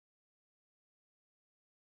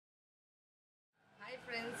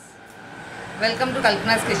friends, welcome to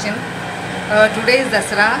Kalpana's kitchen. Today is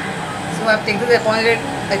Dasera, so I have taken the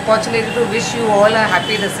opportunity to wish you all a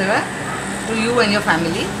happy Dasera to you and your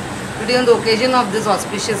family. Today on the occasion of this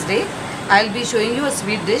auspicious day, I will be showing you a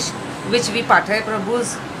sweet dish which we Pathare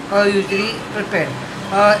Prabhus usually prepare.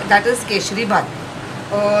 That is Keshri Bhaat.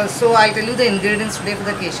 So I will tell you the ingredients today for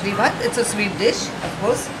the Keshri Bhaat. It's a sweet dish, of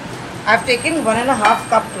course. I have taken 1.5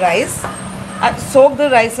 cup rice. I soaked the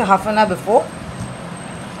rice half an hour before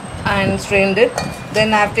and strained it.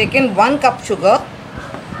 Then I have taken 1 cup sugar.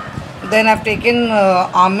 Then I have taken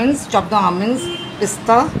almonds, chopped the almonds,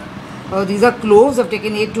 pista. These are cloves. I have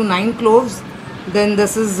taken 8 to 9 cloves. Then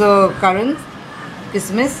this is currant,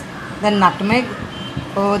 kismis. Then nutmeg.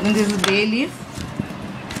 Then this is bay leaf.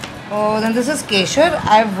 Then this is kesher.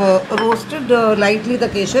 I have roasted lightly the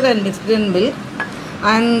kesher and mixed it in milk.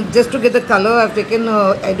 And just to get the color, I have taken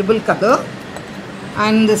edible color.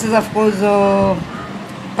 And this is of course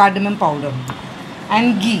cardamom powder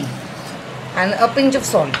and ghee and a pinch of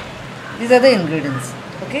salt. These are the ingredients.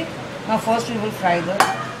 Okay. Now first we will fry the.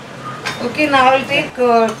 Okay. Now I will take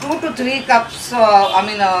 2 to 3 cups.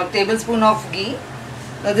 Tablespoon of ghee.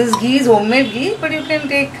 This ghee is homemade ghee, but you can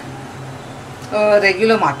take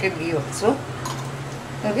regular market ghee also.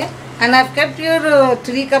 Okay. And I have kept here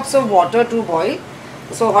 3 cups of water to boil.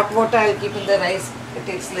 So hot water I will keep in the rice. It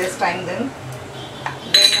takes less time then.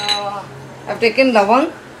 Then I have taken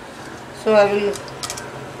lavang. So I will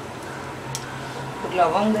put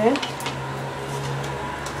lavang there.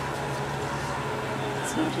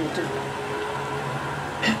 It's not little.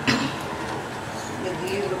 The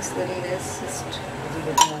ghee looks very less. Just a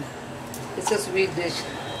little bit more. It's a sweet dish.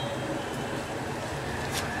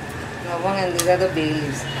 Lavang, and these are the bay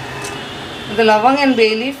leaves. The lavang and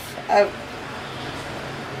bay leaf I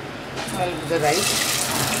have the rice.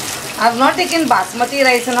 I have not taken basmati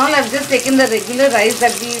rice and all. I have just taken the regular rice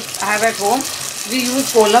that we have at home. We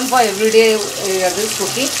use kolam for everyday this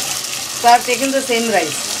cooking. So I have taken the same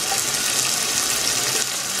rice.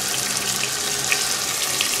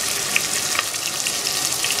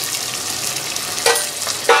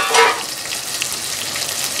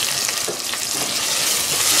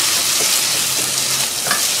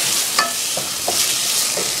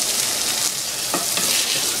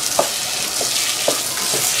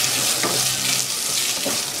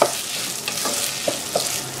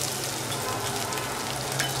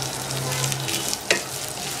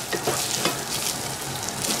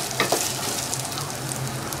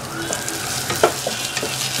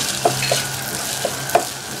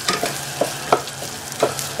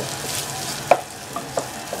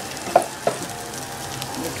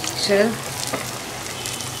 Shell.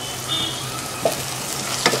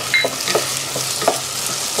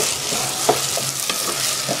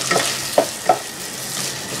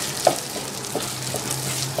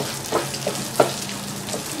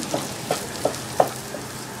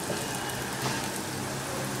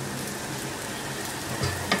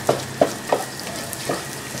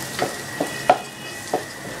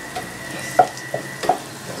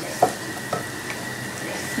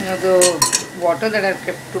 Now the water that I have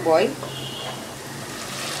kept to boil.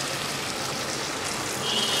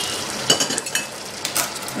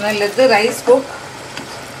 And I let the rice cook.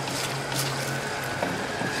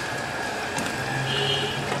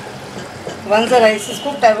 Once the rice is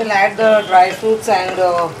cooked, I will add the dry fruits and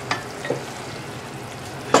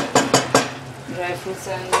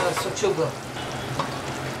sugar.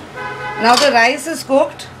 Now the rice is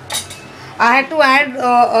cooked. I had to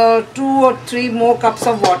add 2 or 3 more cups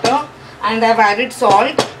of water. And I have added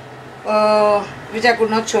salt, which I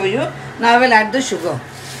could not show you. Now I will add the sugar.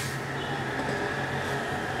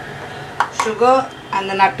 Sugar and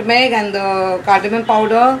the nutmeg and the cardamom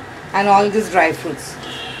powder and all these dry fruits.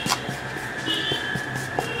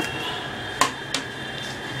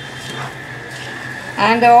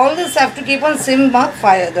 And all this I have to keep on sim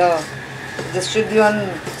fire. This should be on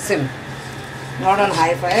sim, not on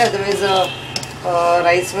high fire. Otherwise,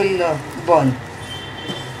 rice will burn.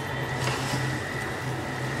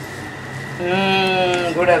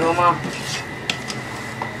 Good aroma.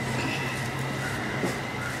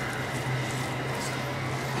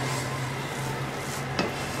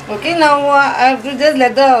 Okay, now I have to just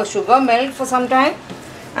let the sugar melt for some time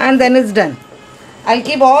and then it's done. I'll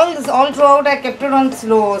keep all this all throughout. I kept it on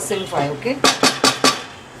slow sim fire. Okay,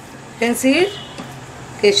 you can see it.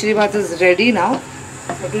 Keshri Bhaat is ready now.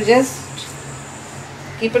 But to just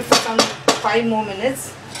keep it for some 5 more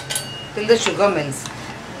minutes till the sugar melts.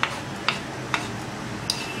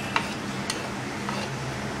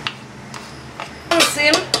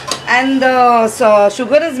 Sim and the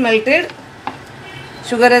sugar is melted.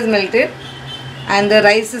 and the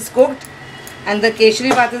rice is cooked and the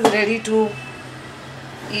Keshri Bhaat is ready to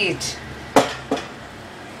eat.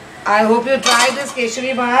 I hope you try this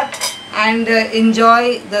Keshari Bhaat and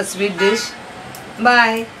enjoy the sweet dish.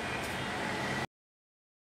 Bye.